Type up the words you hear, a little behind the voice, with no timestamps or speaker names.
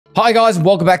Hi guys, and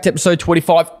welcome back to episode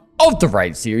 25 of the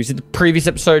Raid series. In the previous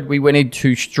episode, we went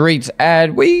into streets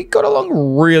and we got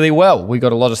along really well. We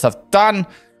got a lot of stuff done.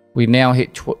 We now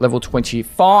hit level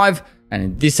 25, and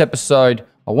in this episode,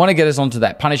 I want to get us onto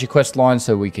that Punisher quest line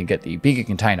so we can get the bigger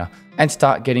container and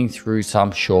start getting through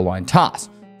some shoreline tasks.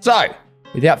 So,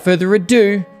 without further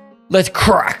ado, let's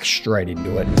crack straight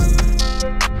into it.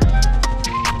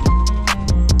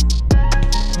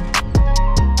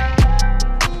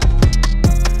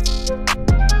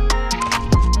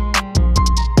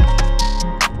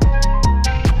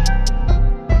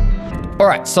 All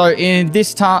right, so in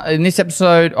this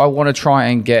episode, I want to try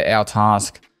and get our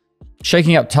task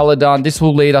shaking up Teller done. This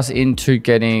will lead us into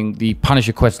getting the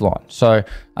Punisher quest line. So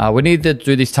we need to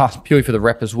do this task purely for the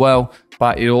rep as well,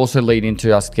 but it'll also lead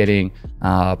into us getting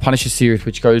Punisher series,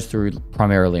 which goes through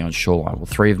primarily on shoreline. Well,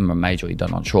 3 of them are majorly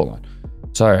done on shoreline.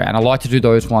 So, and I like to do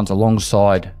those ones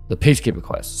alongside the Peacekeeper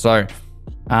quest. So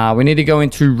we need to go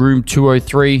into room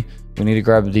 203. We need to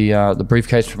grab the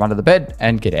briefcase from under the bed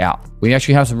and get out. We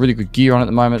actually have some really good gear on at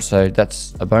the moment, so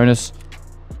that's a bonus.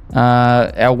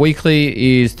 Our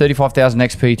weekly is 35,000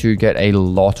 XP to get a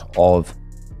lot of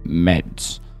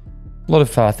meds. A lot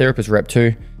of therapist rep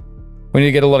too. We need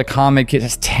to get a lot of car med kits.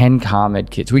 That's 10 car med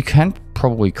kits. We can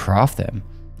probably craft them.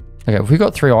 Okay, if we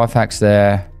got 3 IFAKs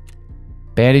there,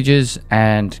 bandages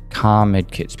and car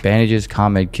med kits. Bandages, car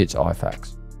med kits,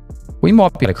 IFAKs. We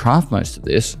might be able to craft most of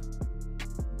this.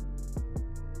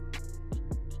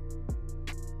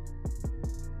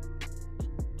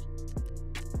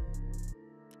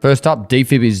 First up,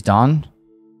 defib is done.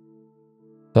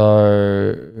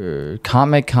 So,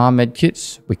 can't make car med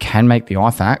kits. We can make the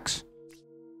IFAKs.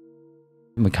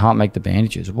 And we can't make the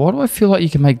bandages. Why do I feel like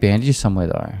you can make bandages somewhere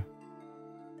though?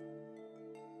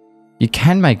 You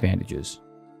can make bandages.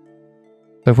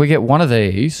 So if we get one of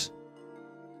these.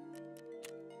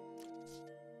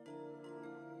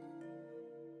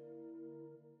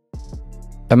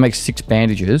 That makes 6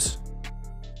 bandages.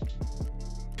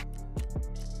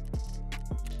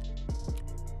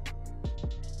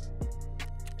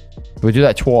 We do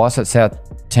that twice, that's our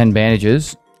 10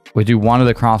 bandages. We do one of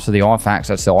the crafts of the IFAKs,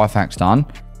 that's the IFAKs done.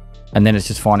 And then it's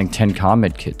just finding 10 car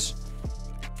med kits.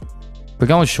 We're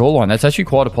going shoreline, that's actually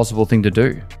quite a possible thing to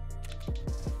do.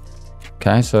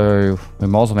 Okay, so we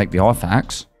might as well make the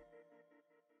IFAKs.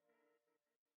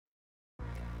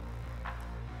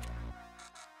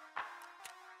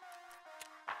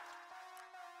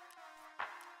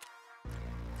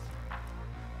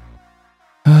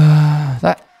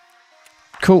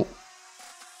 Cool.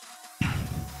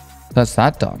 That's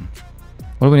that done.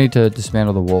 What do we need to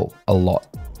dismantle the wall? A lot.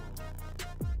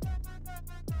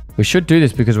 We should do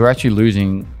this because we're actually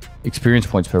losing experience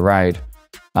points per raid.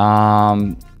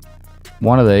 One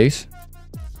of these.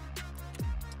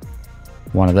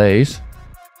 One of these.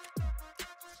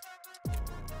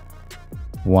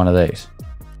 One of these.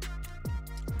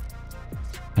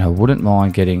 And I wouldn't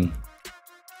mind getting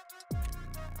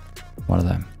one of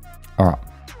them. All right.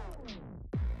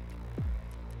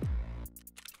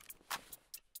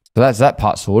 So that's that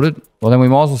part sorted. Well, then we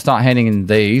might as well start handing in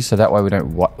these, so that way we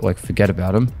don't like forget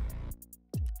about them.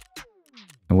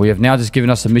 And we have now just given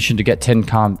us a mission to get 10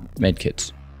 car med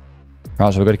kits.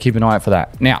 Right, so we've got to keep an eye out for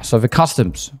that. Now, so for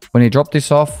customs, when you drop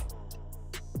this off,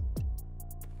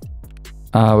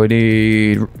 we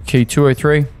need key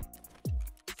 203.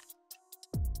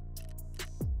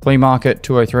 Flea market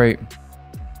 203.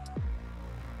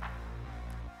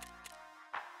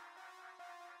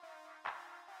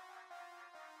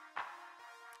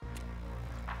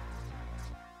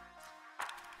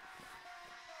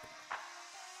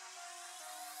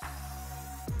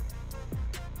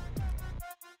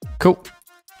 Cool.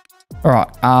 All right.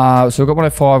 So we've got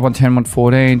 105, 110,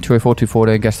 114, 204,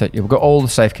 214. Guess that. Yeah, we've got all the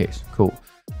safe keys. Cool.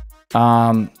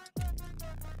 Now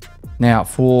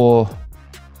for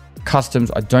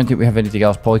customs, I don't think we have anything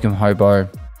else. Polycom hobo.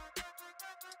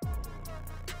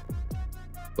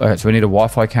 Okay, so we need a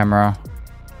Wi-Fi camera.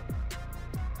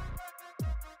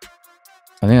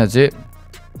 I think that's it.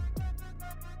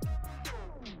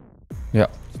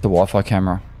 Yep, the Wi-Fi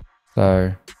camera.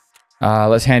 So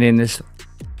let's hand in this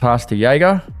pass to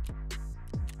Jaeger.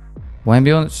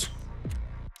 Ambulance.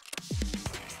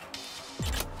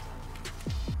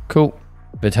 Cool.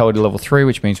 Vitality level 3,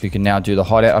 which means we can now do the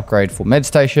hideout upgrade for med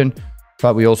station.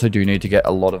 But we also do need to get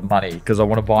a lot of money because I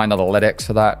want to buy another LEDX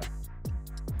for that.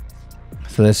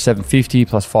 So there's 750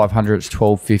 plus 500, it's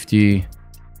 1250.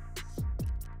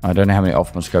 I don't know how many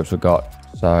Optimus scopes we've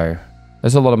got. So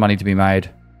there's a lot of money to be made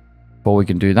before we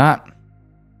can do that.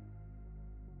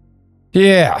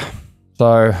 Yeah.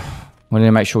 So we need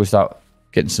to make sure we start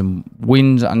getting some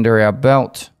wins under our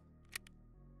belt.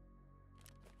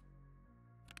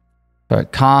 So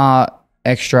car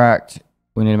extract,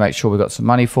 we need to make sure we got some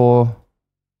money for.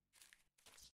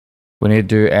 We need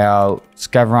to do our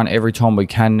scav run every time we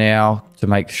can now to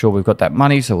make sure we've got that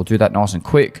money. So we'll do that nice and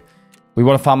quick. We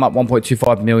want to farm up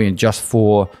 1.25 million just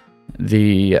for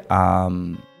the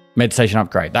med station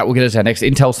upgrade. That will get us our next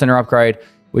Intel Center upgrade,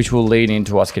 which will lead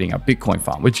into us getting a Bitcoin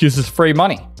farm, which gives us free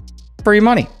money. Free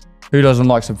money. Who doesn't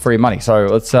like some free money? So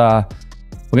let's,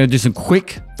 we're going to do some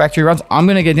quick factory runs. I'm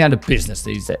going to get down to business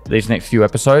these next few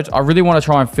episodes. I really want to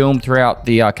try and film throughout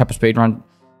the Kappa speed run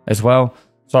as well.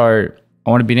 So I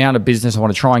want to be down to business. I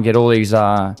want to try and get all these,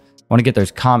 I want to get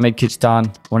those car med kits done.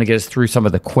 I want to get us through some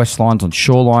of the quest lines on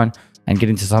Shoreline and get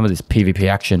into some of this PvP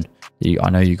action that I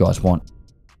know you guys want.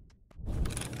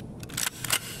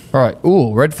 All right.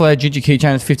 Ooh, red flare, Ginger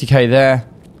keychain is 50k there.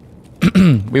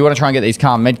 We want to try and get these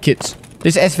car med kits.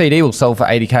 This SVD will sell for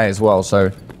 80k as well.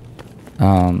 So,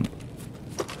 that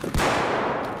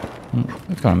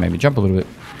kind of made me jump a little bit.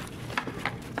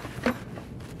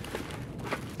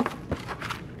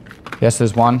 Yes,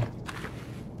 there's one.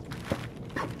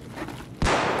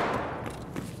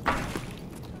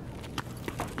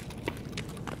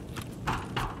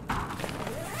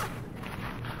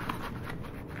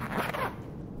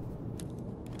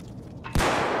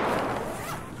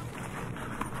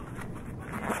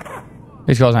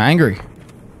 These guys are angry.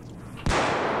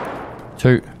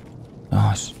 2.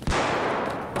 Nice. I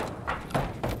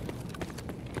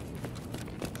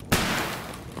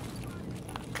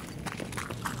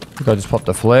think I just popped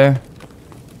the flare.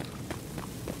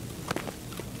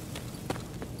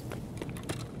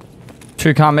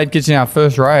 Two car medkits in our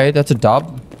first raid. That's a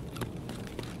dub.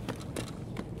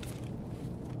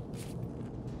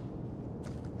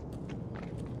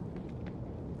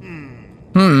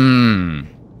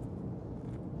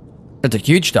 That's a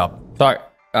huge dub. So,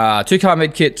 2 car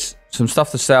med kits, some stuff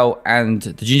to sell, and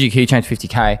the Ginger keychain's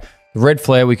 50k. The red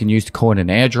flare we can use to call in an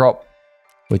airdrop,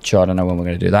 which I don't know when we're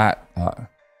going to do that.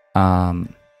 So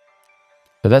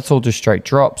that's all just straight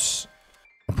drops.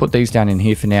 I'll put these down in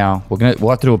here for now. We'll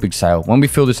have to do a big sale. When we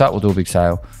fill this up, we'll do a big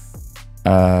sale.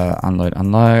 Unload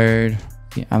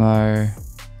the ammo.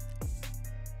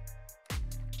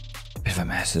 Bit of a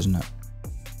mess, isn't it?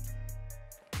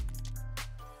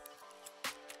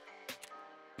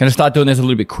 Gonna start doing this a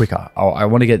little bit quicker. I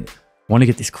want to get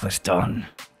this quest done.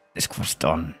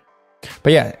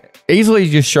 But yeah, easily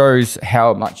just shows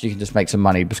how much you can just make some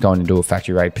money just going into a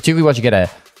factory raid, particularly once you get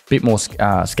a bit more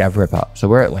scav rep up. So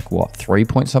we're at like what, 3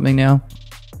 point something now,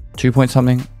 2 point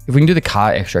something. If we can do the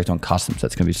car extract on customs,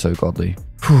 that's gonna be so godly.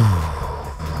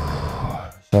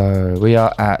 So we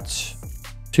are at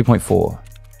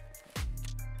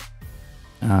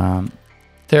 2.4.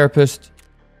 Therapist,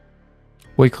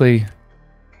 weekly.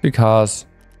 2 cars,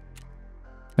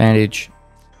 bandage.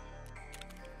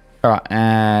 All right,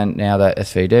 and now that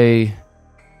SVD,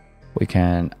 we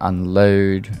can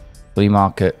unload flea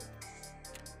market.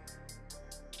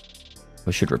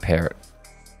 We should repair it.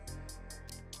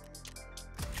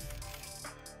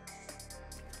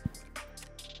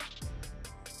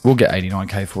 We'll get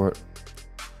 89k for it,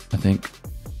 I think.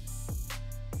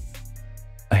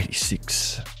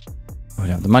 86. We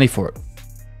don't have the money for it.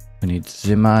 We need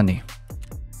the money.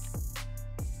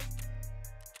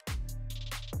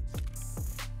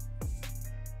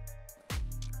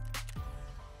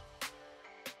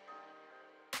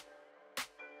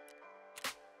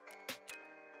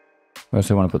 We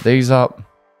also want to put these up.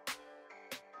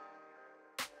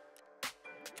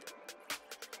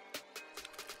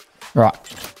 Right.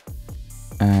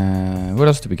 What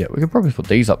else did we get? We could probably put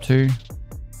these up too.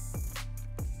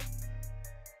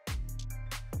 I'm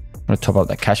going to top up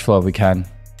that cash flow if we can.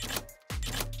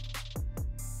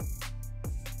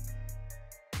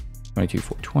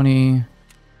 22,420.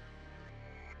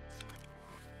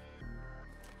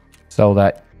 Sell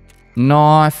that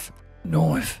knife.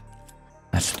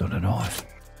 That's not a knife.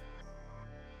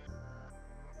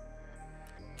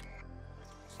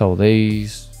 Sell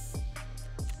these.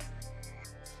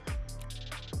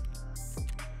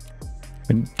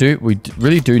 We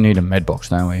really do need a med box,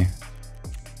 don't we?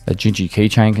 A Ginger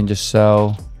keychain can just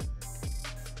sell.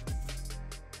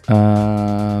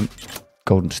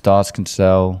 Golden stars can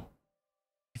sell.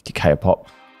 50k a pop.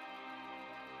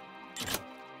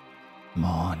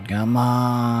 Come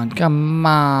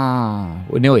on.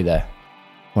 We're nearly there.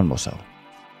 One more sell.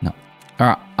 No. All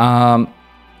right.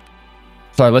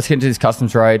 So let's get into this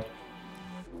customs raid.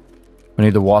 We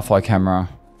need the Wi-Fi camera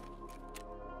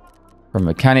from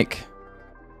mechanic.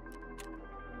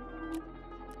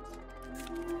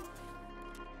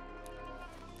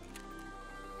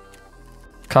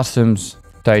 Customs,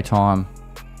 daytime.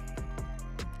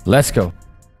 Let's go.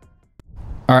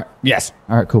 All All right. Yes.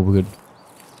 All right, cool. We're good.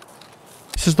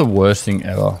 This is the worst thing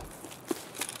ever.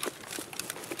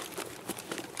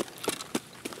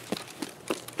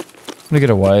 I'm gonna get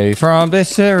away from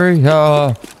this area.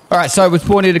 All right, so we're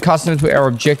spawning into customs where our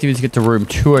objective is to get to room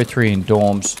 203 in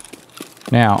dorms.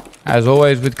 Now, as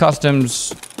always with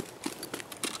customs,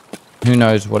 who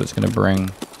knows what it's gonna bring.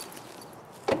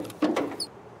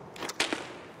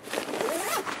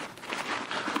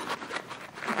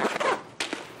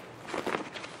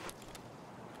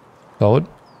 Solid.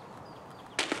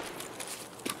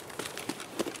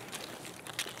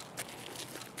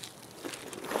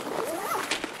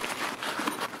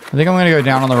 I think I'm going to go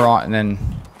down on the right and then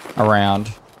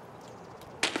around.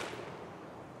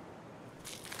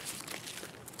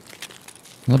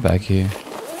 Look back here.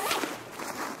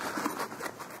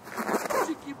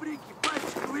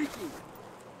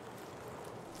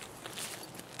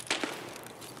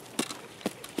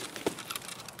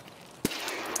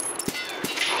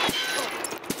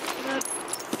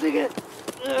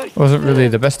 Wasn't really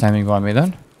the best timing by me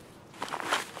then.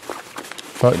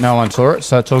 But no one saw it,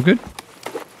 so it's all good.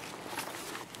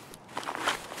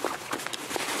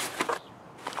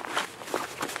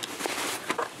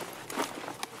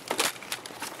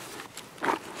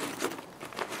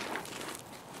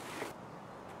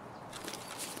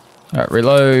 Alright,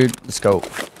 reload. Let's go.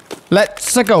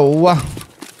 Let's go.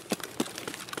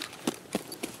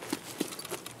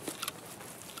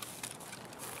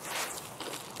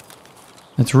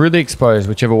 It's really exposed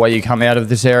whichever way you come out of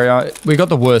this area. We got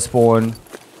the worst spawn.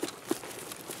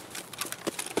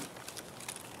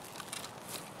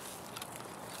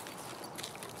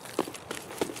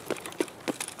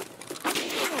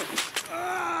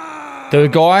 The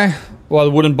guy, well,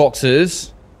 the wooden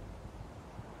boxes,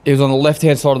 it was on the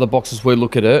left-hand side of the boxes we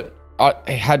look at it.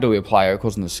 It had to be a player, it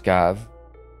wasn't a scav.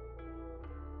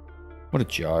 What a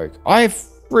joke. I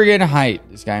friggin' hate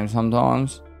this game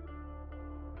sometimes.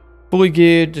 Fully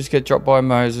geared, just get dropped by a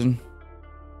Mosin.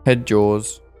 Head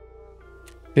jaws.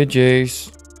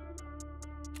 GG's.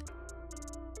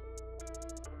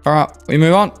 Alright, we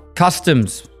move on.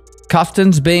 Customs.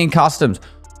 Customs being customs.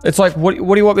 It's like, what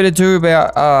do you want me to do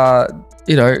about,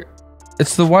 you know,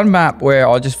 it's the one map where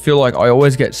I just feel like I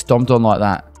always get stomped on like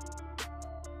that.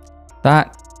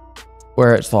 That,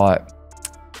 where it's like,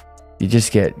 you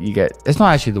get, it's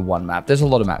not actually the one map. There's a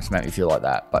lot of maps that make me feel like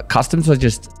that. But customs are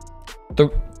just,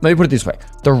 let me put it this way.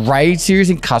 The raid series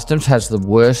in customs has the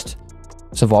worst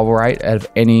survival rate out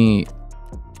of any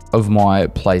of my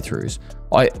playthroughs.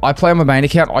 I play on my main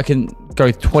account. I can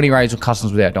go 20 raids with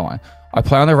customs without dying. I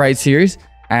play on the raid series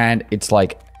and it's my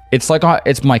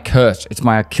curse. It's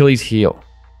my Achilles heel.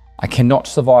 I cannot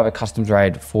survive a customs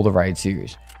raid for the raid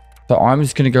series. So I'm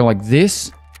just going to go like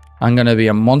this. I'm going to be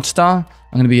a monster. I'm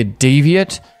going to be a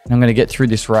deviant. And I'm going to get through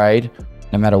this raid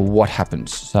no matter what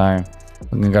happens. So I'm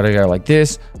going to go like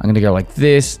this. I'm going to go like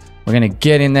this. We're going to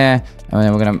get in there. And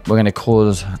then we're going to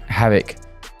cause havoc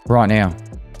right now.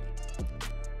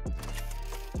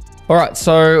 All right,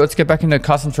 so let's get back into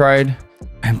custom trade.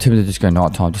 I'm tempted to just go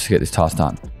nighttime just to get this task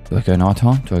done. Do I go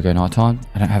nighttime? Do I go nighttime?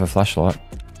 I don't have a flashlight.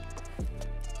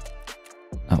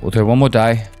 We'll do one more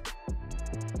day.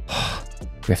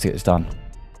 We have to get this done.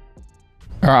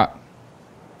 All right.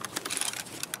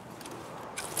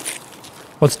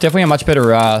 Well, it's definitely a much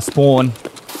better spawn.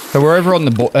 So we're over on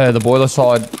the boiler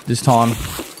side this time.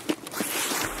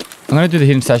 I'm going to do the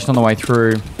hidden station on the way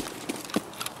through.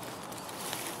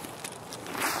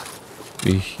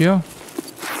 Be here.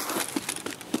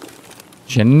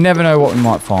 You never know what we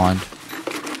might find.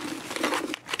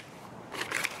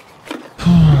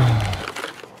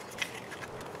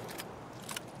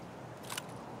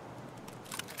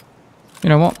 You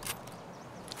know what?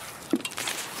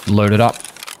 Load it up.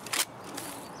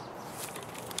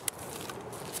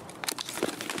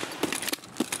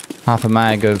 Half a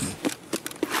mag of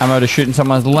ammo to shoot in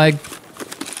someone's leg.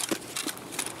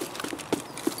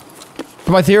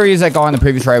 But my theory is that guy in the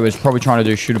previous raid was probably trying to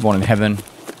do shoot born in heaven.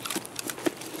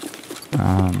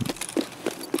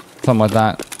 Something like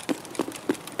that.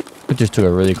 It just took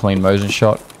a really clean Mosin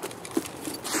shot.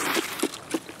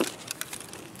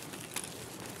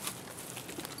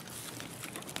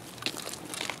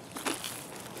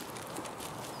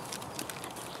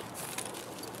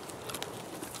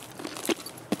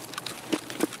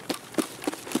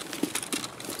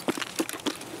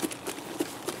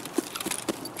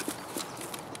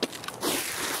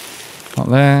 Not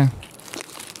there.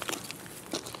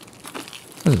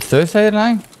 Was it Thursday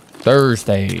today?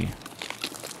 Thursday.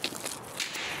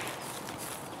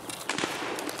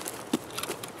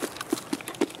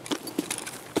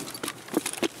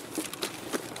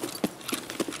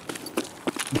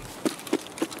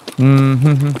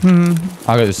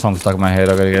 I got this song stuck in my head.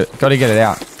 I gotta get it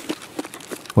out.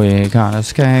 We can't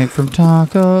escape from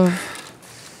Tarkov.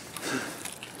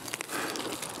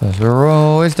 'Cause we're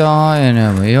always dying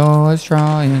and we always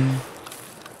trying.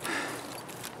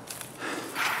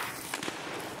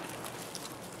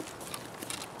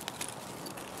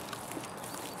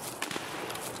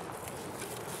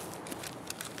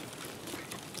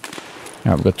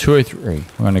 Alright, we've got 203.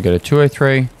 We're gonna get a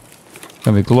 203. It's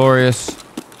gonna be glorious.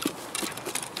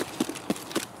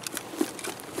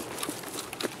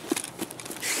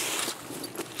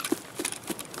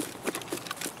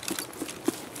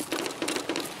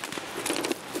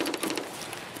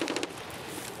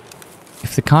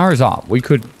 If the car is up, we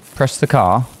could press the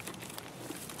car,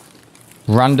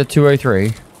 run to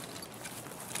 203.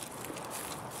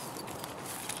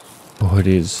 Oh, it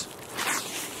is.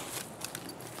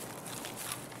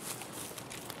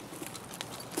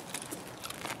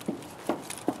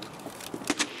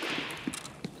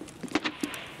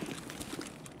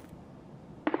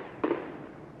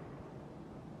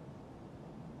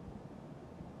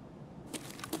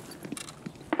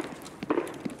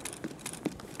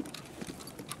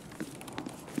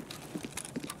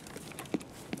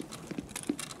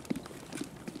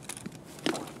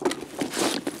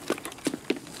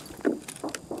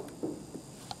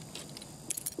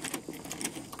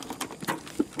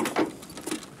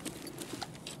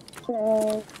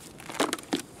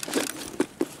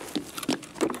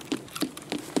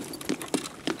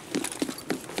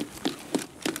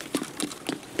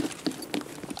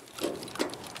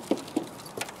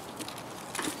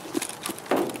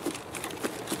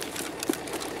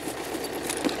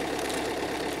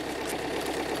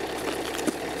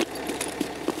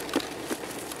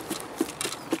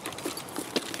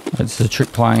 It's a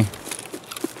trick play.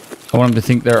 I want them to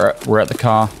think we're at the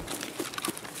car.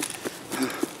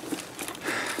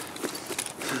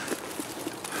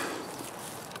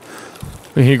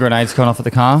 We hear grenades going off at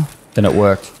the car, then it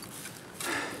worked.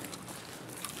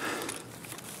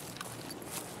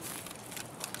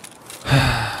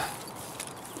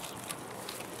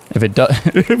 If it does,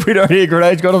 if we don't hear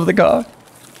grenades going off at the car,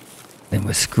 then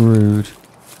we're screwed.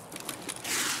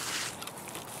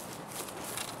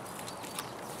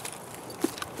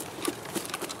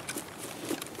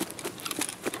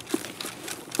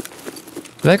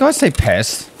 Did that guy say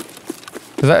pest?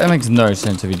 Because that makes no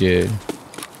sense if he did.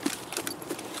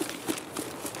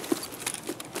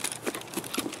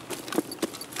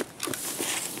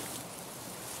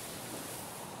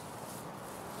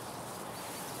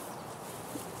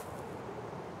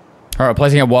 Alright,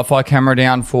 placing a Wi-Fi camera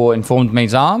down for informed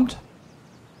means armed.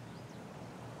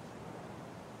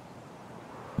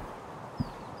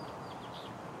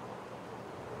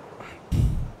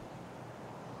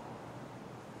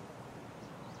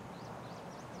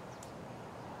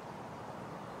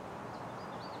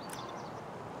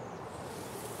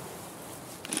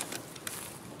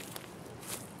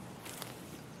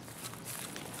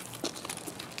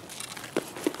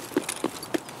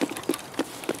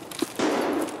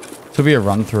 Could be a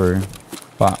run through,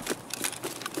 but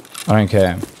I don't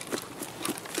care.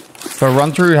 So a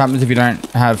run through happens if you don't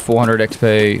have 400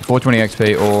 XP, 420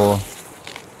 XP, or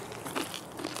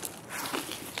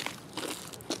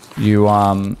you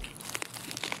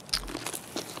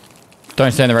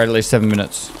don't stay in the raid at least 7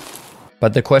 minutes.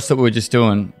 But the quest that we were just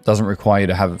doing doesn't require you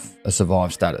to have a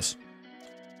survive status,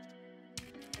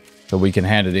 so we can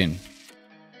hand it in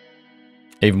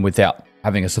even without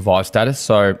having a survive status.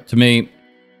 So to me,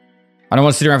 I don't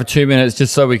want to sit around for 2 minutes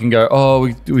just so we can go, oh,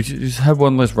 we just have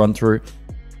one less run through.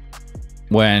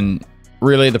 When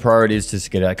really the priority is just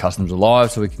to get our customers alive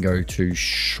so we can go to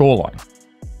Shoreline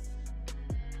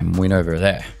and win over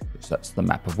there. Because that's the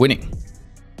map of winning.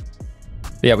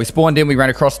 But yeah, we spawned in, we ran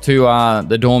across to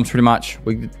the dorms pretty much.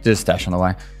 We did a stash on the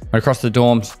way. Went across the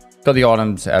dorms, got the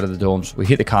items out of the dorms. We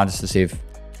hit the car just to see if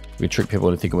we trick people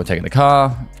into thinking we're taking the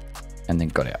car, and then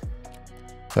got out.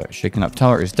 So shaking up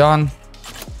teller is done.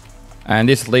 And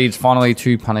this leads finally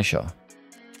to Punisher.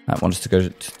 That wants us to go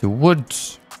to the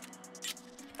woods.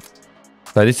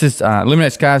 So this is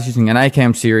eliminate scavs using an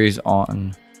AKM series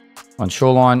on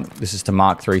Shoreline. This is to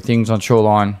mark 3 things on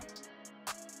Shoreline.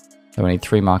 So we need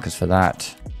 3 markers for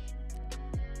that.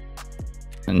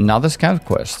 Another scav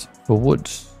quest for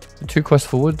woods. 2 quests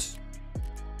for woods.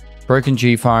 Broken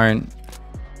G phone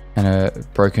and a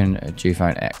broken G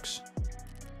phone X.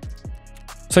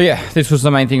 So yeah, this was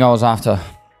the main thing I was after.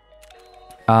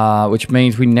 Which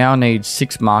means we now need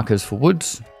 6 markers for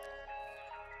woods.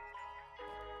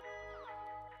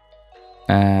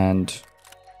 And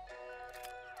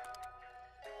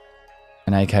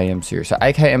an AKM series. So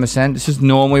AKM Ascend, this is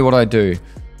normally what I do.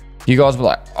 You guys were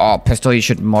like, oh, Pestily, you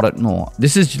should mod it more.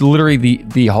 This is literally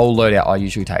the whole loadout I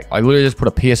usually take. I literally just put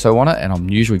a PSO on it and I'm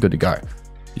usually good to go.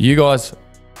 You guys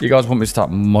want me to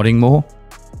start modding more?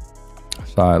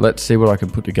 So let's see what I can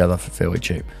put together for fairly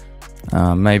cheap.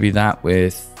 Maybe that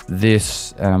with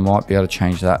this, and I might be able to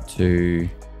change that to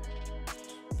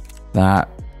that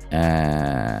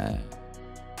and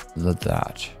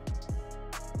that.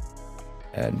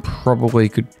 And probably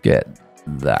could get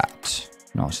that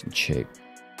nice and cheap.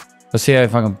 Let's see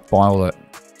if I can buy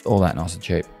all that nice and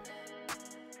cheap.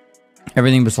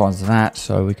 Everything besides that,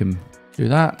 so we can do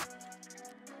that.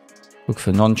 Look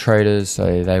for non-traders,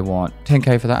 so they want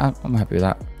 10k for that. I'm happy with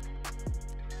that.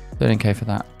 13k for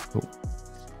that. Cool.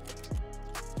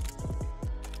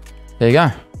 There you go.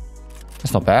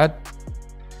 That's not bad.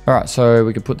 All right, so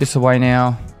we can put this away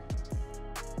now.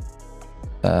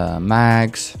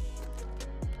 Mags.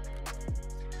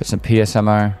 Get some PS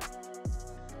ammo.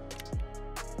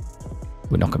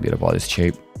 We're not gonna be able to buy this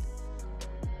cheap.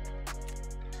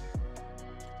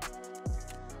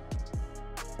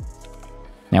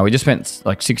 Now we just spent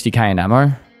like 60k in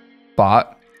ammo,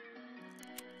 but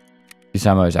this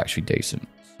ammo is actually decent.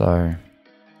 So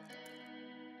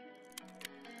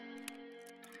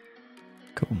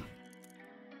cool.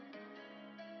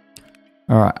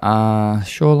 All right,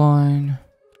 shoreline.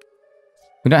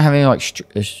 We don't have any like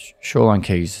shoreline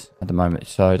keys at the moment,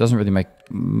 so it doesn't really make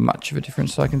much of a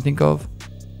difference that I can think of.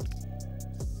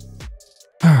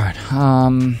 All right,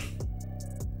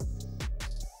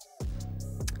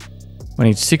 we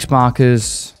need 6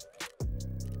 markers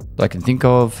that I can think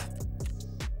of.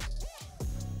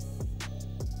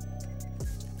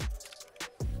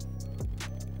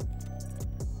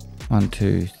 One,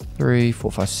 2, 3,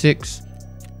 4, 5, 6.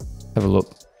 Have a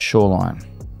look. Shoreline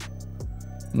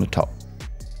on the top.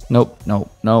 Nope,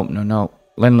 nope, nope, no, no.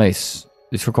 Lend-Lease.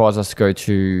 This requires us to go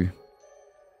to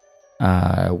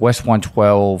West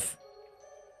 112,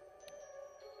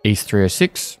 East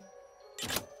 306.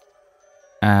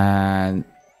 And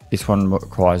this one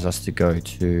requires us to go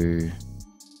to...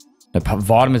 No,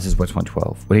 Vitamins is West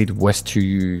 112. We need West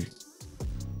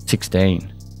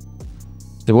 216.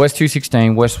 The West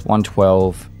 216, West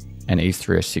 112, and East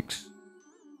 306.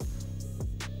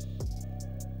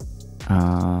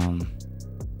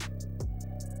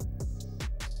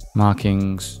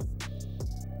 Markings.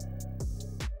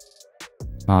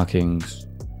 Markings.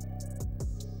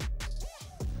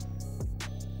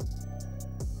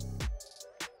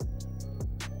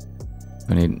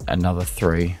 We need another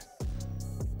 3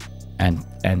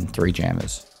 and 3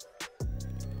 jammers.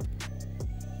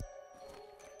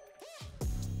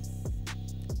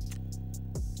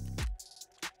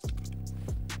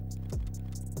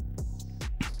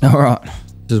 All right,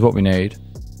 this is what we need.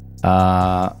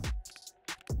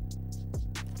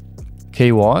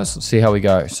 Key wise, let's see how we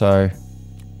go. So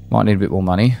might need a bit more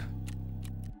money.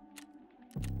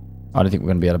 I don't think we're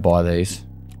going to be able to buy these.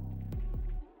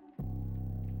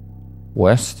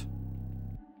 West.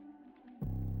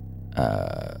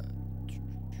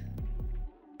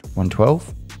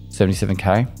 112,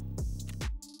 77k.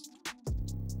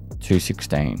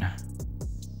 216.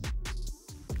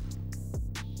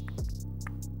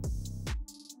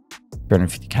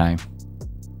 350k.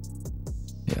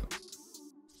 Yeah.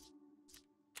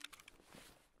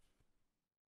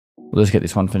 We'll just get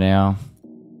this one for now.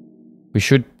 We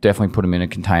should definitely put them in a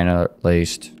container at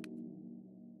least.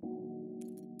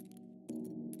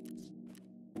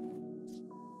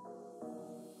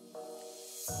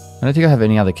 I don't think I have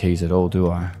any other keys at all, do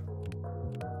I?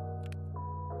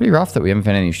 Pretty rough that we haven't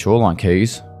found any shoreline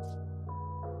keys.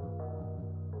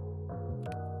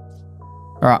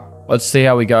 Alright, let's see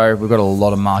how we go. We've got a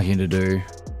lot of marking to do.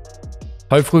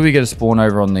 Hopefully we get a spawn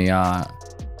over on the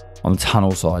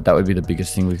tunnel side. That would be the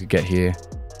biggest thing we could get here.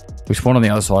 If we spawn on the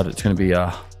other side, it's going to be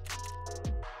a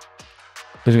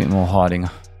little bit more hiding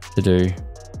to do.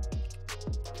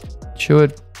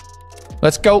 Should.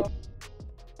 Let's go.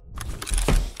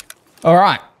 All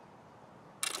right.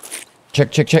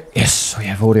 Check, check, check. Yes, we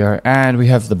have audio. And we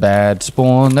have the bad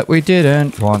spawn that we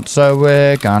didn't want. So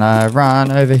we're gonna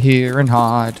run over here and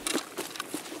hide.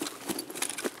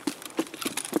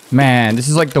 Man, this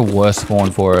is like the worst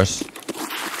spawn for us.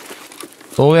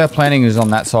 All our planning is on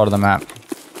that side of the map.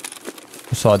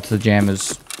 Besides the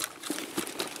jammers.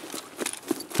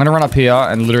 I'm gonna run up here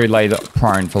and literally lay the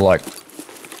prone for like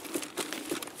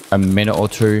a minute or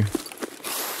two.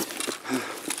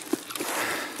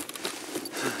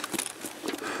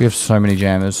 We have so many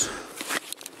jammers.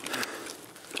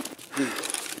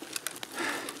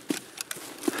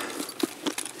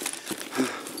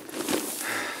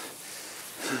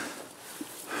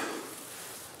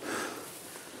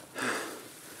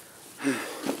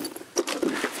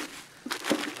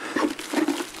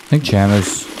 think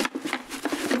jammer's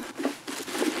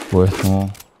worth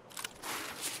more.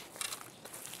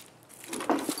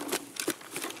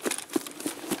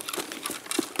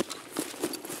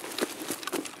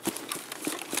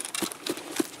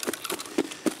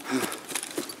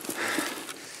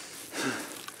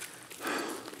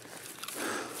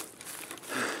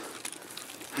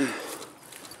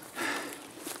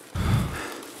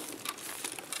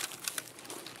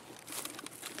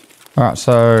 All right,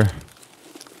 so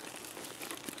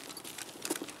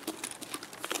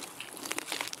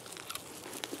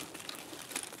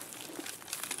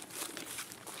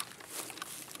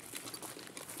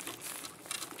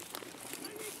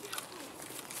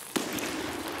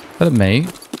is that me?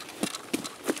 Might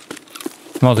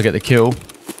as well get the kill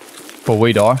before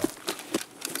we die.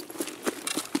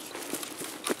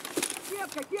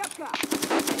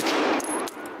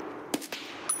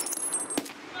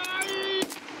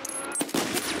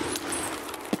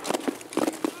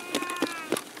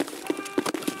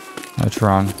 Let's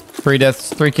run. 3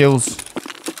 deaths, 3 kills.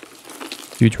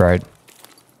 Huge raid.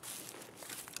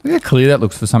 Look how clear that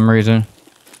looks for some reason.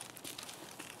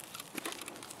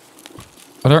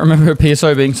 I don't remember a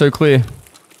PSO being so clear.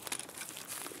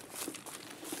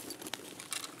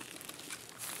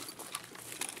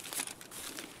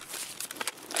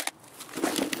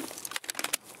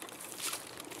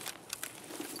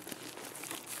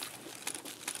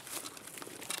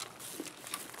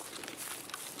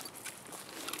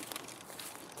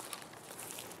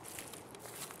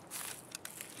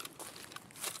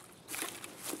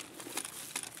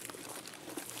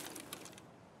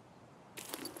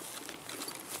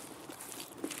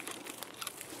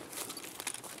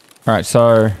 Alright,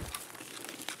 so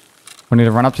we need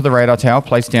to run up to the radar tower,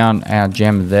 place down our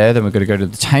gem there, then we've got to go to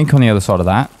the tank on the other side of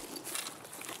that.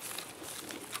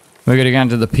 We're going to go down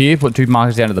to the pier, put 2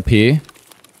 markers down to the pier.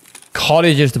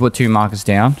 Cottages to put 2 markers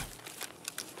down.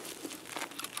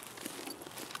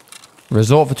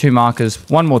 Resort for 2 markers,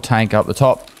 1 more tank up the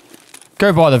top.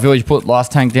 Go by the village, put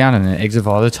last tank down, and then exit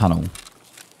via the tunnel.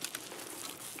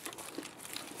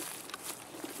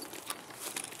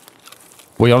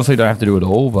 We honestly don't have to do it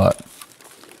all, but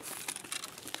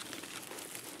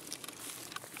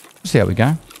see how we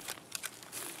go.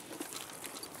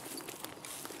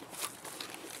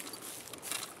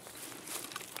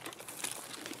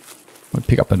 We'll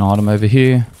pick up an item over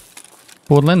here.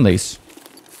 Or lend lease.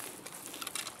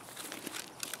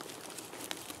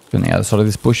 On the other side of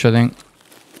this bush, I think.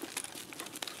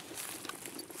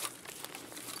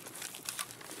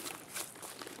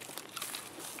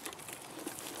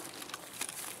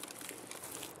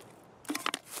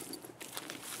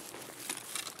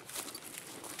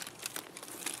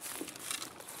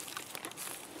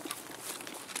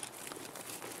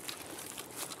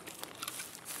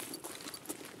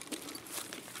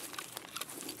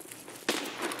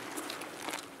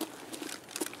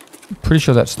 Pretty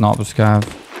sure that's sniper scav.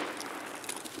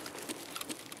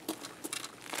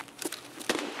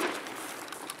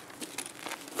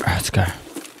 Right, let's go.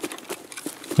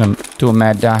 Gonna do a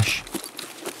mad dash.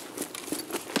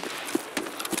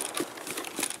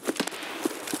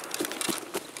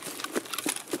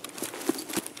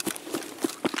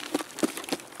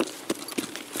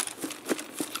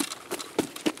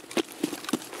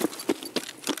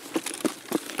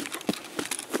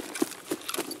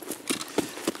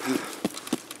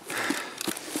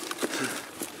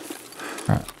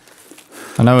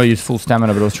 I know I used full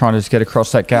stamina, but I was trying to just get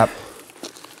across that gap.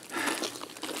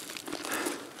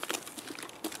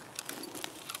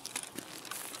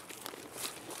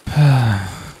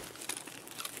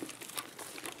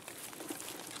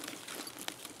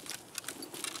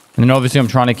 And then obviously I'm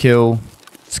trying to kill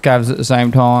scavs at the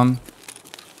same time.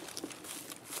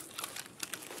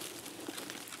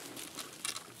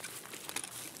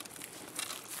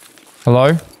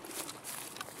 Hello?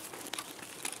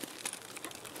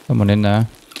 Someone in there.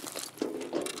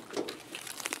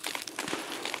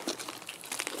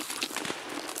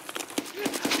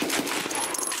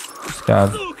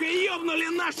 Scav.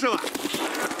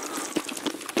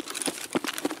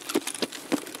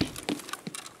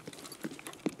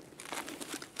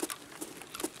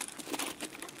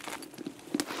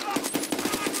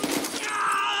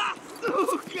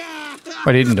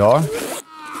 Wait, he didn't die?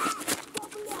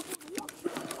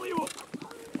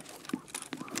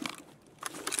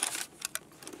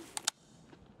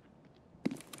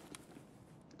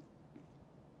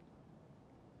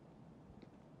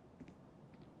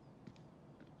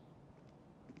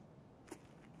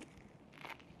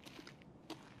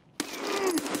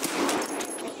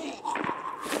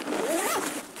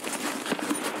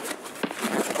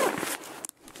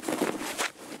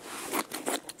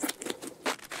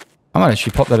 might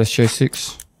actually pop that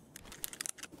SJ6.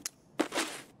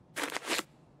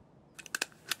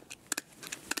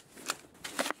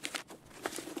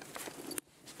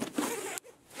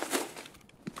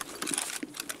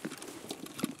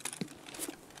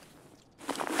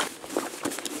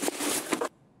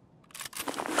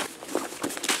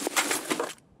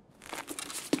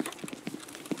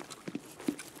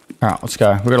 Alright, let's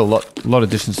go. We've got a lot of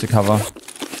distance to cover.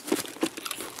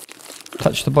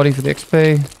 Touch the body for the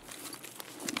XP.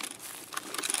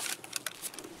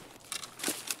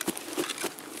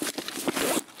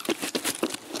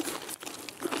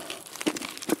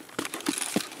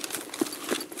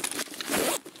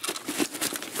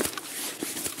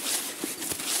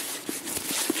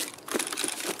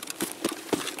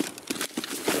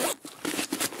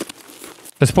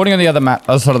 The spawning on the other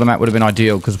side of the map would have been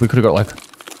ideal because we could have got like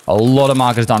a lot of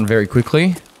markers done very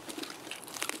quickly.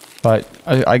 But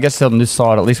I guess on this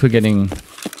side, at least we're getting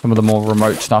some of the more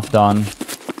remote stuff done.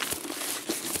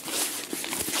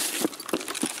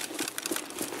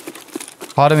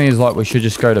 Part of me is like we should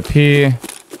just go to pier,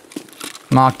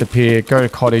 mark the pier, go to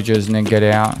cottages and then get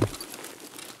out.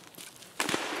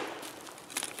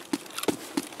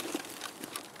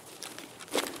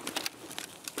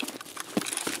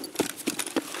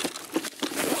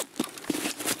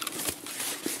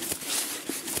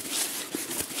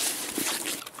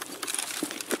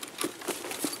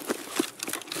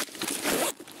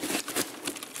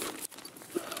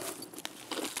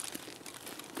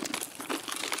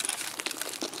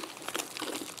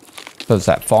 So is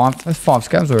that 5? That's 5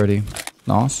 scabs already.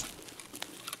 Nice.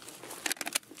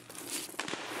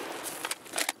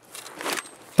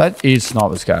 That is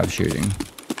sniper scab shooting.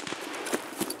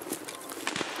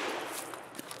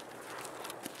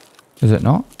 Is it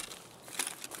not?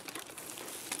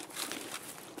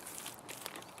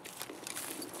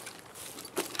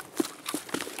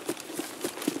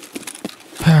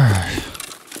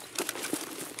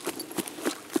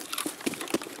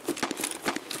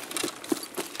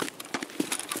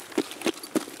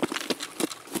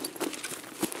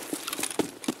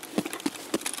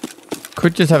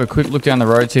 Could just have a quick look down the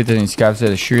road, see if there's any scabs there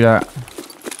to shoot at.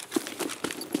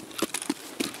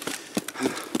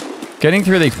 Getting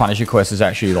through these Punisher quests is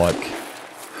actually like...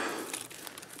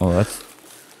 Oh,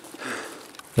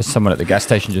 there's someone at the gas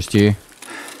station just here.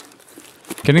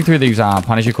 Getting through these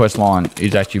Punisher quest line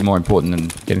is actually more important than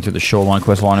getting through the Shoreline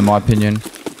quest line in my opinion.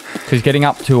 Because getting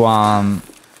up to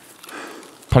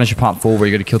Punisher Part 4 where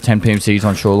you got to kill 10 PMCs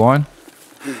on Shoreline,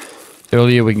 the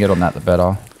earlier we can get on that the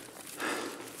better.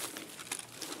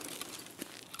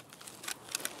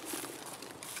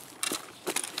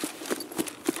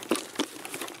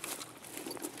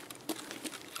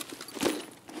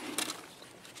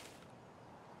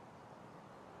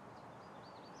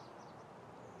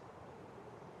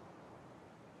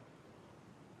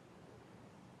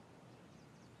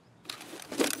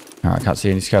 Alright, I can't see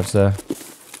any scabs there.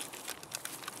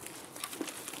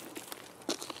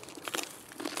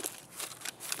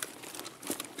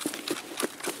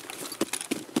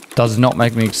 Does not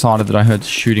make me excited that I heard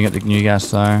shooting at the new gas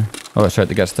though. Oh, sorry, at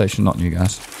the gas station, not new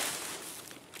gas.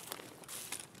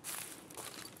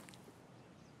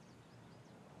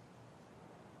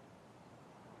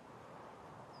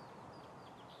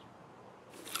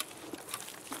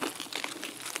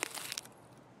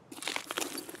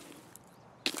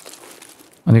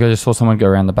 I think I just saw someone go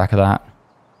around the back of that.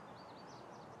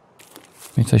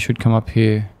 Means I should come up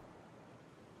here.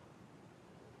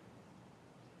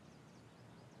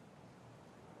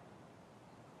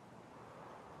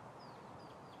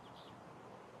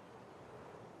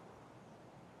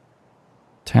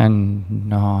 Ten,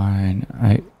 9,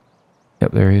 8.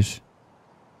 Yep, there he is.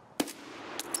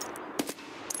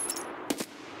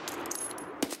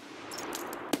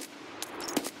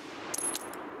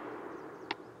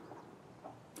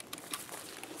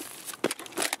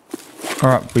 All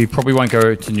right, we probably won't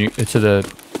go to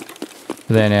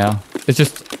there now. It's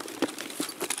just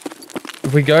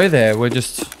if we go there, we're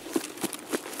just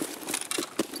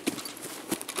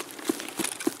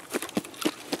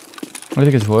I don't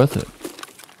think it's worth it.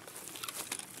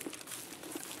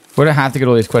 We don't have to get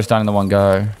all these quests done in the one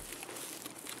go.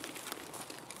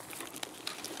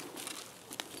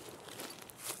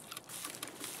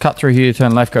 Cut through here,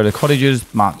 turn left, go to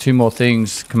cottages, mark 2 more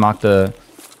things, can mark the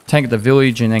tank at the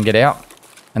village and then get out.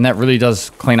 And that really does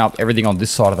clean up everything on this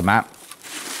side of the map.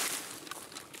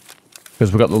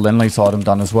 Because we've got the Lend-Lease item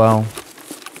done as well.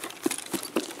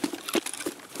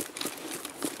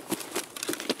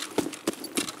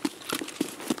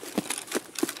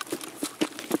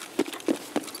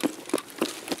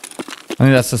 I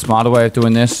think that's the smarter way of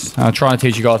doing this. I'm trying to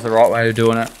teach you guys the right way of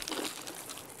doing it.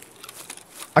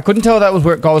 I couldn't tell if that was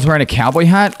where guy was wearing a cowboy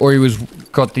hat or he was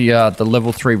got the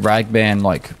level 3 rag band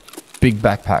like big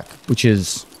backpack, which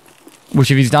if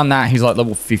he's done that, he's like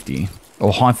level 50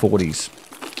 or high 40s.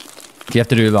 You have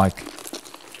to do like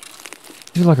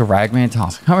a ragman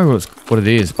task. I can't remember what it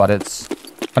is, but I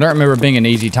don't remember it being an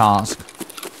easy task.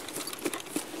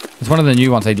 It's one of the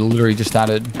new ones they literally just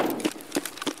added.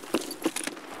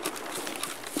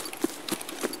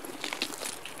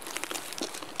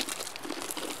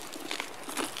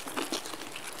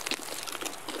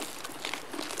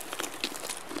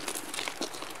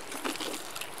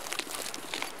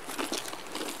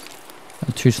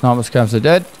 The 2 sniper scavs are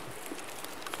dead.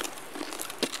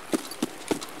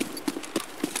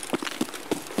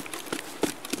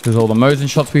 There's all the Mosin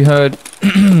shots we heard.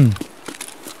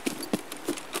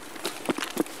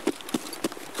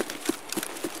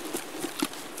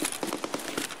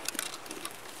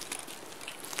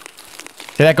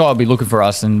 See, that guy will be looking for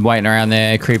us and waiting around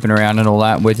there, creeping around and all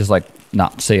that. We're just like, nah,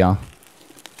 see ya.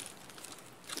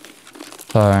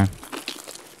 So. Like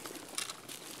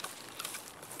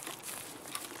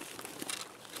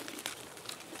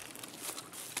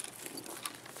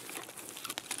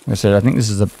I said, I think this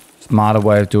is a smarter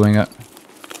way of doing it.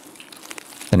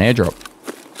 An airdrop.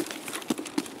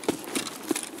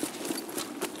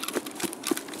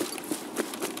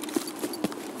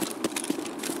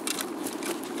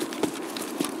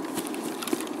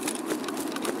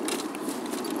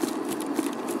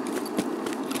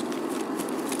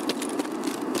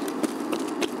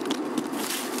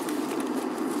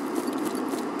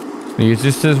 Use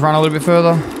this to run a little bit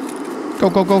further. Go,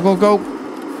 go, go, go, go.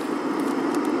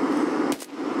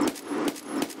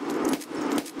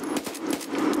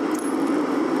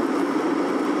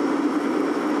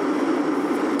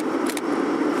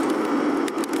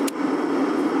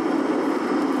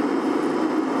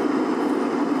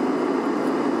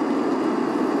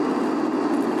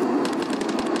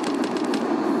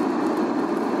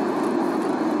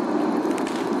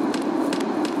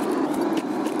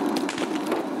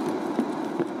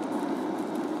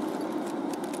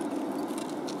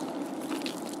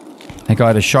 That guy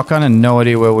had a shotgun and no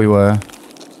idea where we were.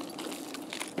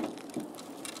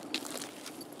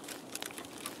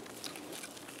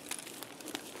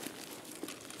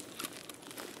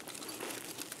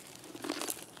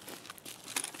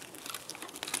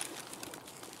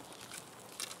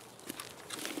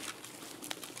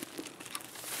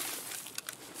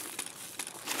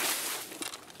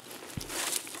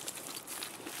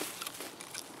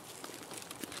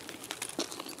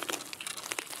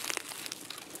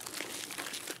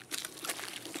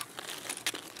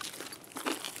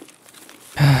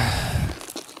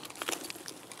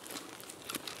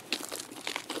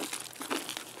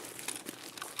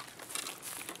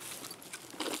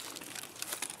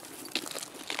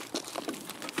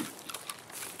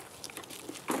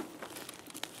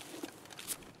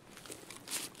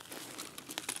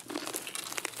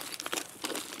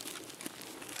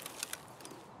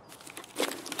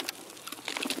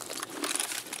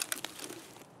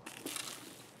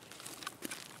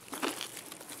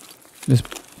 This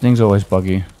thing's always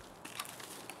buggy.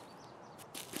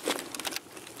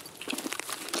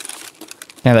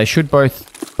 Now they should both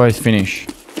finish.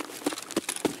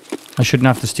 I shouldn't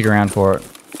have to stick around for it.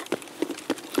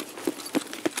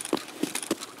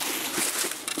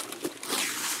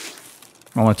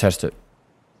 I want to test it.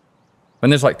 When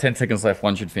there's like 10 seconds left,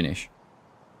 one should finish.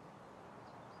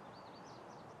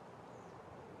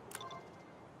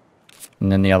 And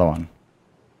then the other one.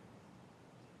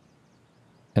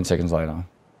 10 seconds later.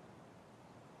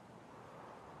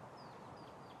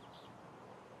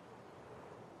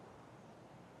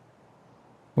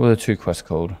 What are the 2 quests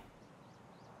called?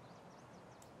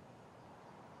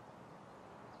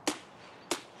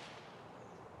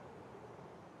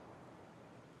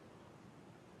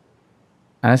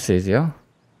 Anesthesia?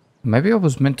 Maybe I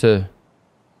was meant to...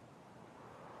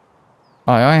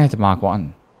 Oh, I only had to mark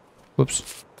 1.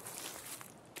 Whoops.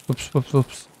 Whoops, whoops,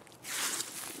 whoops.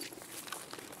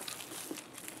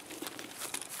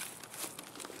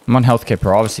 I'm on healthcare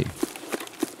privacy.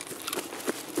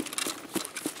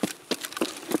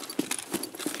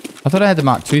 I thought I had to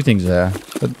mark 2 things there,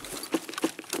 but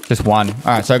just 1.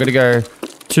 Alright, so I gotta go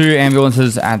 2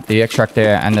 ambulances at the extract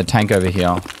there and the tank over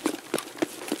here.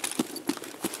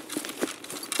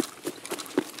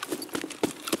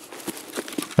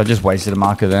 I just wasted a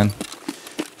marker then.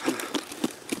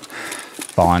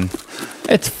 Fine.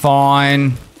 It's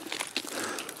fine.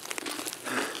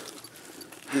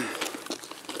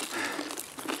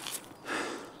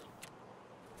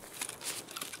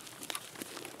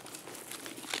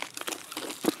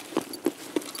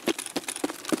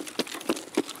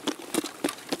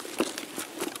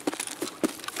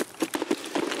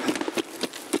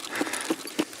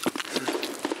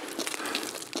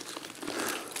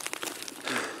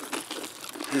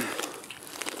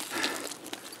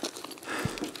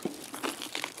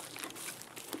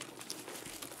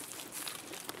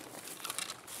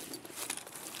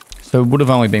 So it would have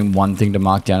only been one thing to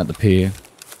mark down at the pier.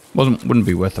 Wouldn't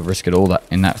be worth the risk at all that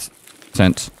in that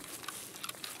sense.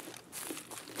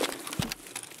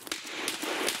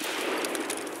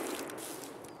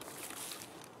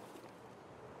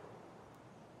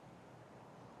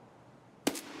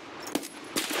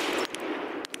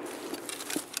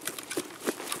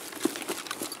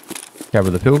 Cover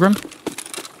the Pilgrim.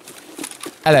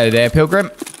 Hello there,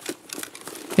 Pilgrim.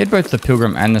 Hit both the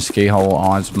Pilgrim and the Ski Hole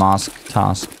Eyes Mask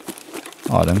task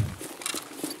item.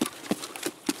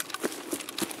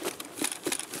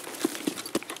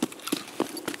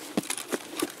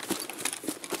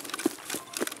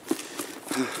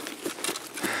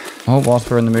 Oh,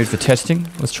 whilst we're in the mood for testing,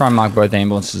 let's try and mark both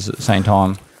ambulances at the same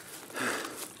time.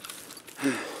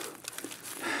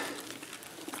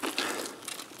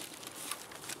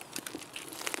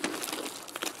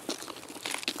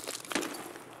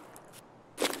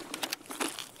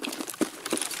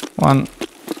 One.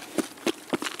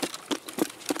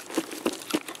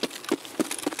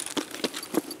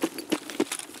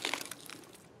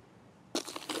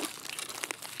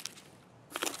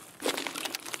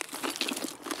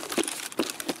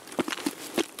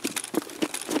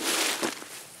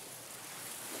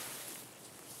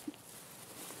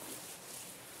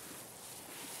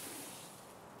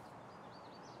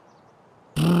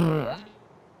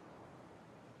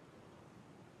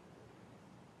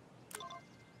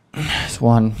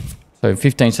 One. So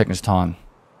 15 seconds time.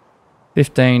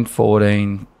 15,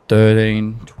 14,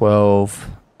 13, 12,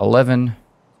 11,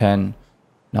 10,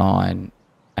 9,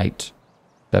 8,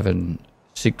 7,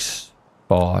 6,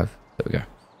 5. There we go.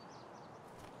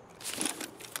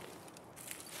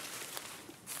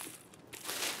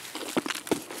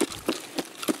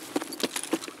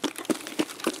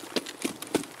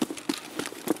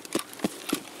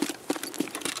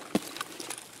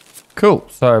 Cool.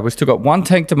 So we've still got one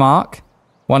tank to mark,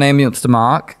 one ambulance to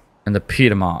mark, and the pier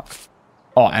to mark.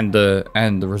 Oh, and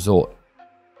the resort.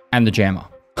 And the jammer.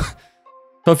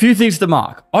 So a few things to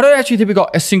mark. I don't actually think we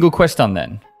got a single quest done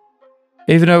then.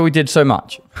 Even though we did so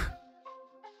much.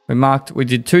 We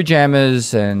did 2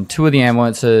 jammers and 2 of the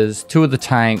ambulances, 2 of the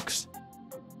tanks,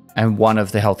 and 1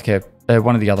 of the healthcare,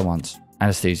 one of the other ones,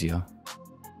 anesthesia.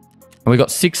 And we got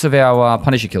 6 of our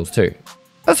Punisher kills too.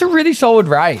 That's a really solid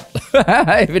raid,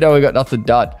 even though we got nothing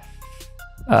done.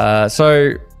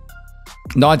 So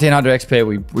 1900 XP,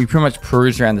 we pretty much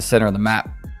cruised around the center of the map,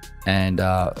 and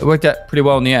it worked out pretty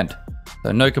well in the end.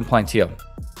 So no complaints here.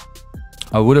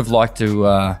 I would have liked to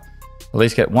at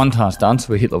least get 1 task done,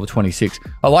 so we hit level 26.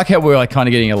 I like how we're like kind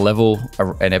of getting a level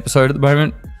an episode at the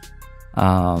moment,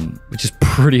 which is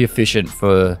pretty efficient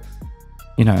for,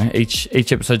 you know, each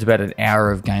episode's about an hour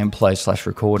of gameplay /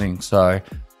 recording. So.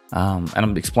 And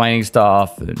I'm explaining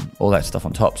stuff and all that stuff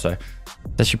on top. So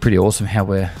it's actually pretty awesome how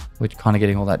we're kind of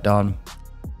getting all that done.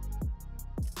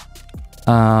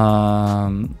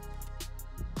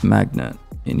 Magnet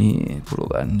in here. Put all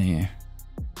that in here.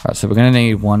 All right, so we're going to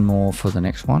need 1 more for the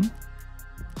next one.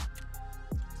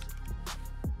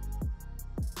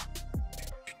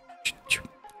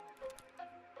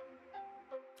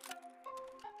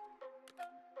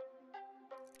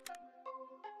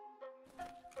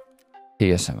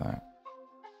 PSMO.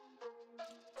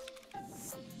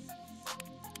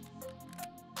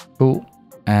 Cool.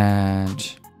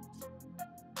 And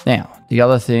now the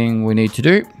other thing we need to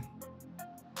do,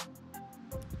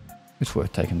 it's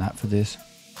worth taking that for this.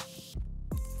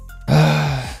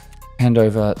 Hand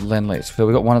over Lend-Lease. So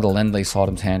we got one of the Lend-Lease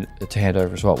items to hand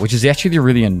over as well, which is actually the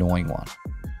really annoying one.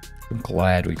 I'm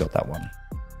glad we got that one.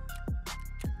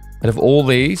 Out of all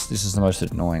these, this is the most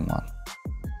annoying one.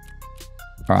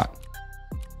 All right.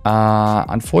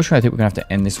 Unfortunately, I think we're gonna have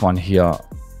to end this one here.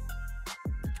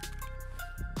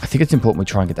 I think it's important we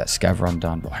try and get that scav run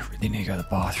done, but I really need to go to the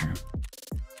bathroom.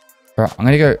 All right, I'm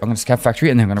gonna scav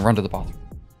factory and then I'm gonna run to the bathroom.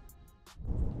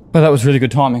 Well, that was really good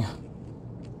timing.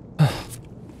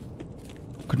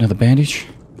 Got another bandage.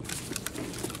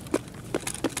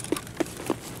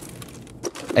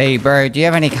 Hey, bro, do you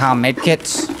have any calm med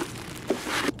kits?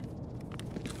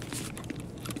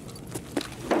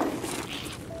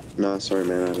 No, sorry,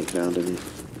 man, I haven't found any.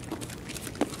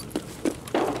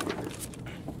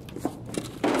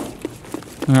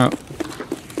 No.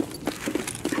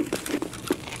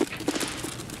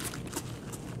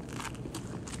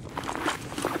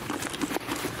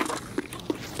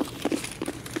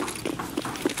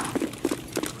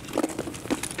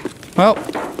 Well,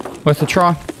 worth a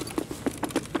try.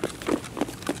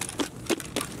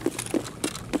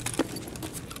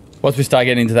 Once we start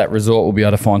getting into that resort, we'll be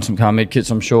able to find some car med kits,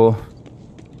 I'm sure.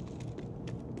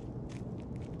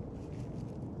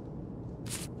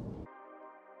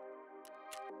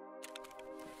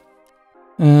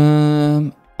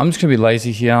 I'm just going to be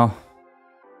lazy here.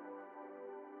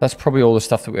 That's probably all the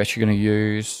stuff that we're actually going to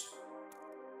use.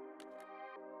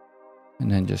 And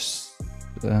then just,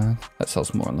 that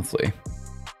sells more on the flea.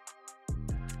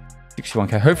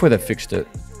 61k. Hopefully they fixed it.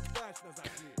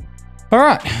 All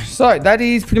right. So that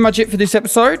is pretty much it for this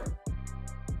episode.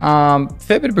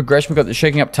 Fair bit of progression. We've got the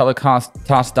shaking up telecast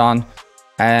task done.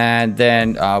 And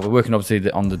then we're working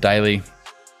obviously on the daily.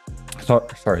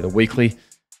 Sorry, the weekly.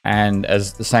 And at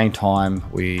the same time,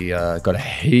 we got a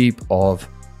heap of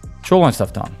shoreline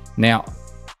stuff done. Now,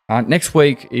 next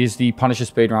week is the Punisher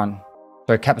speedrun.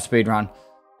 So Kappa speedrun.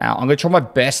 Now, I'm going to try my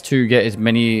best to get as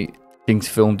many things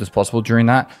filmed as possible during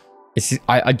that.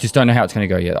 I just don't know how it's going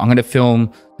to go yet. I'm going to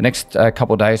film the next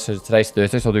couple of days. So today's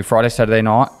Thursday, so I'll do Friday, Saturday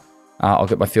night. I'll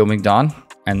get my filming done.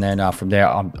 And then from there,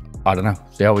 I don't know,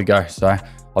 see how we go. So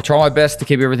I'll try my best to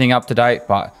keep everything up to date,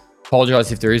 but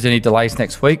apologize if there is any delays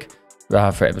next week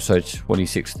for episodes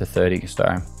 26 to 30. So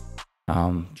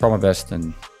try my best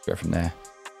and go from there.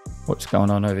 What's going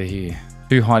on over here?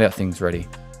 2 hideout things ready.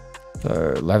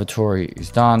 So lavatory is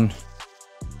done.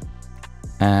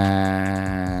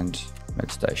 And med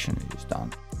station is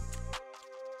done.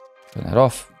 Turn that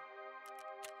off.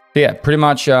 So yeah, pretty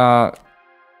much we'll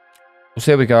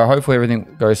see how we go. Hopefully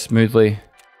everything goes smoothly.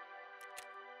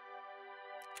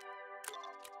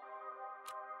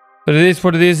 But it is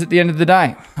what it is at the end of the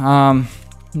day.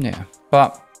 Yeah,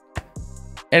 but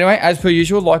anyway, as per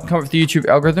usual, like and comment for the YouTube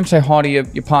algorithm. Say hi to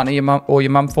your partner, your mum, or your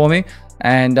mum for me.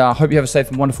 And hope you have a safe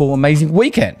and wonderful, amazing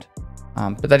weekend.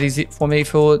 But that is it for me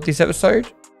for this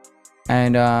episode.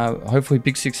 And hopefully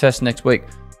big success next week.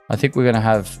 I think we're going to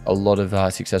have a lot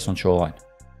of success on Shoreline,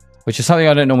 which is something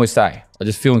I don't normally say. I'm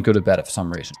just feeling good about it for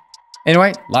some reason.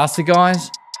 Anyway, lastly,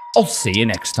 guys, I'll see you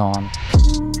next time.